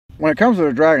when it comes to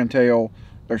the Dragontail,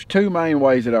 there's two main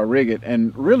ways that I rig it,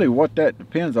 and really what that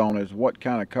depends on is what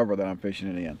kind of cover that I'm fishing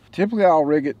it in. Typically I'll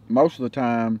rig it most of the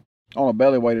time on a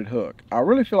belly weighted hook. I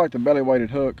really feel like the belly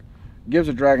weighted hook gives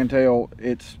the Dragontail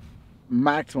its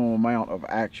maximum amount of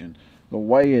action. The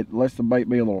way it lets the bait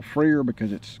be a little freer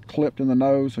because it's clipped in the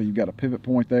nose, so you've got a pivot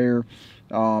point there.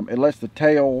 It lets the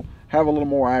tail have a little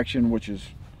more action, which is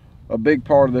a big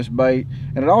part of this bait,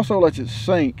 and it also lets it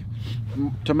sink,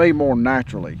 to me, more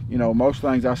naturally. You know, most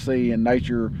things I see in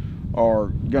nature are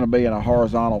going to be in a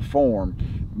horizontal form,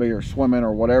 be it swimming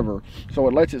or whatever, so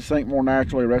it lets it sink more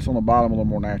naturally, rest on the bottom a little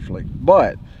more naturally.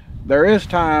 But there is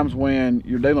times when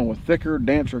you're dealing with thicker,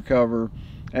 denser cover,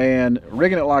 and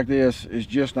rigging it like this is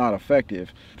just not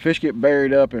effective. Fish get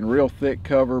buried up in real thick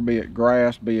cover, be it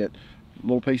grass, be it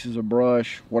little pieces of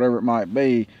brush, whatever it might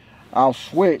be. I'll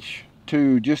switch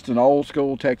to just an old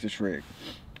school Texas rig.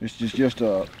 It's just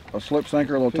a slip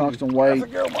sinker, a little tungsten weight.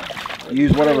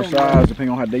 Use whatever size depending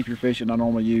on how deep you're fishing. I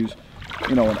normally use,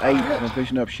 you know, an 8 if I'm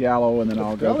fishing up shallow, and then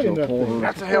I'll go to a quarter,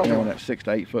 you know, in that 6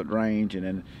 to 8 foot range. And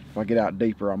then if I get out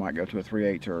deeper, I might go to a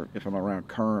 3/8, or if I'm around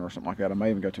current or something like that, I may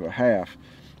even go to a half.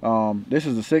 This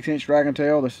is a 6-inch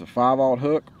Dragontail. This is a 5/0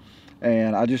 hook,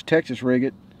 and I just Texas rig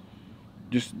it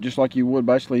just like you would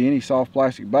basically any soft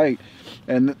plastic bait.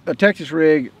 And the Texas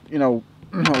rig, you know,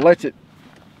 lets it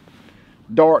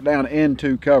dart down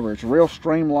into cover. It's a real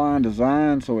streamlined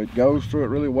design, so it goes through it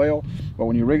really well. But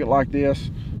when you rig it like this,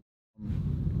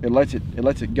 it lets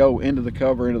it go into the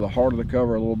cover, into the heart of the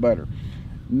cover a little better.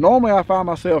 Normally I find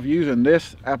myself using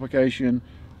this application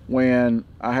when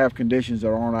I have conditions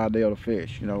that aren't ideal to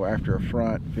fish. You know, after a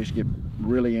front, fish get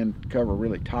really in cover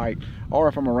really tight, or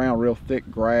if I'm around real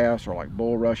thick grass or like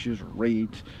bulrushes or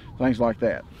reeds, things like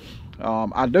that.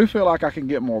 I do feel like I can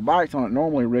get more bites on it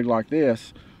normally rigged like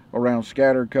this around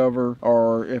scattered cover,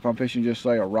 or if I'm fishing just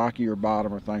say a rockier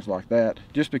bottom or things like that,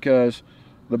 just because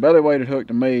the belly weighted hook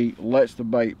to me lets the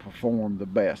bait perform the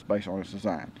best based on its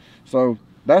design. So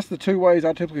that's the two ways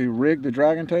I typically rig the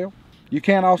Dragontail. You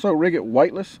can also rig it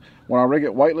weightless. When I rig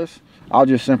it weightless, I'll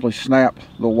just simply snap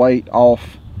the weight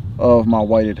off of my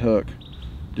weighted hook.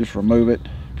 Just remove it,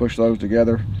 push those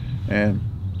together, and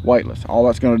weightless. All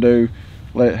that's going to do,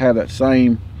 let it have that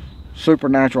same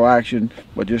supernatural action,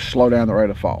 but just slow down the rate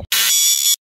of fall.